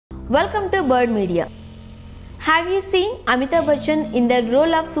Welcome to Bird Media. Have you seen Amitabh Bachchan in the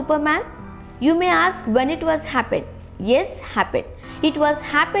role of Superman? You may ask when it was happened. Yes, happened. It was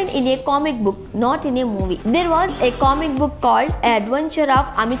happened in a comic book, not in a movie. There was a comic book called Adventure of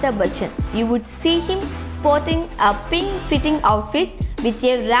Amitabh Bachchan. You would see him sporting a pink fitting outfit with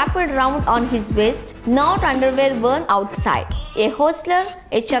a wrapped round on his waist, not underwear worn outside, a hostler,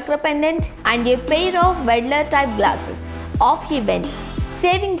 a chakra pendant and a pair of Wedler type glasses. Off he went,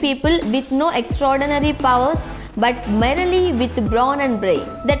 saving people with no extraordinary powers but merely with brawn and brain.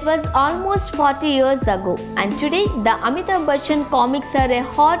 That was almost 40 years ago, and today the Amitabh Bachchan comics are a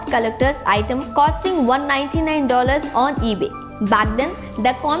hot collector's item costing $199 on eBay. Back then,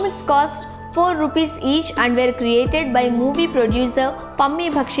 the comics cost 4 rupees each and were created by movie producer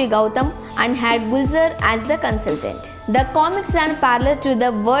Bachchan Gautam and had Gulzar as the consultant. The comics ran parallel to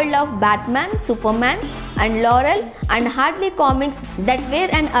the world of Batman, Superman and Laurel and Hartley comics that were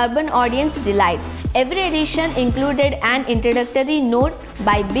an urban audience delight. Every edition included an introductory note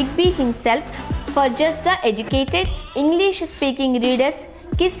by Big B himself for just the educated English-speaking readers.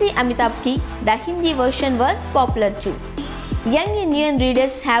 Kisi Amitabh ki, the Hindi version was popular too. Young Indian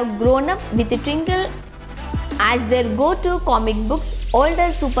readers have grown up with Twinkle as their go-to comic books. Older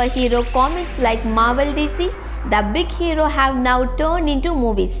superhero comics like Marvel DC, the big hero have now turned into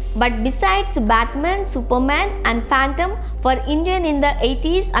movies. But besides Batman, Superman and Phantom, for Indian in the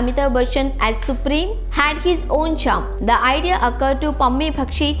 80s, Amitabh Bachchan as Supreme had his own charm. The idea occurred to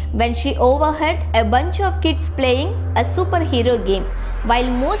Bachchan when she overheard a bunch of kids playing a superhero game. While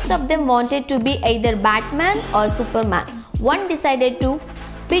most of them wanted to be either Batman or Superman, one decided to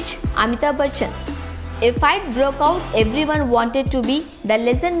pitch Amitabh Bachchan. A fight broke out. Everyone wanted to be the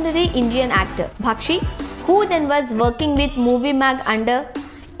legendary Indian actor. Bachchan, who then was working with Movie Mag under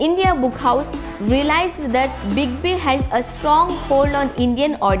India Book House, realized that Big B held a strong hold on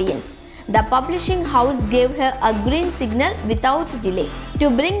Indian audience. The publishing house gave her a green signal without delay.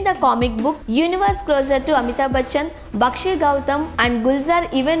 To bring the comic book universe closer to Amitabh Bachchan, Bachchan Gautam and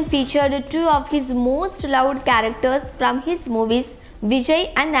Gulzar even featured two of his most loved characters from his movies,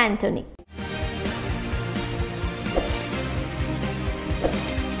 Vijay and Anthony.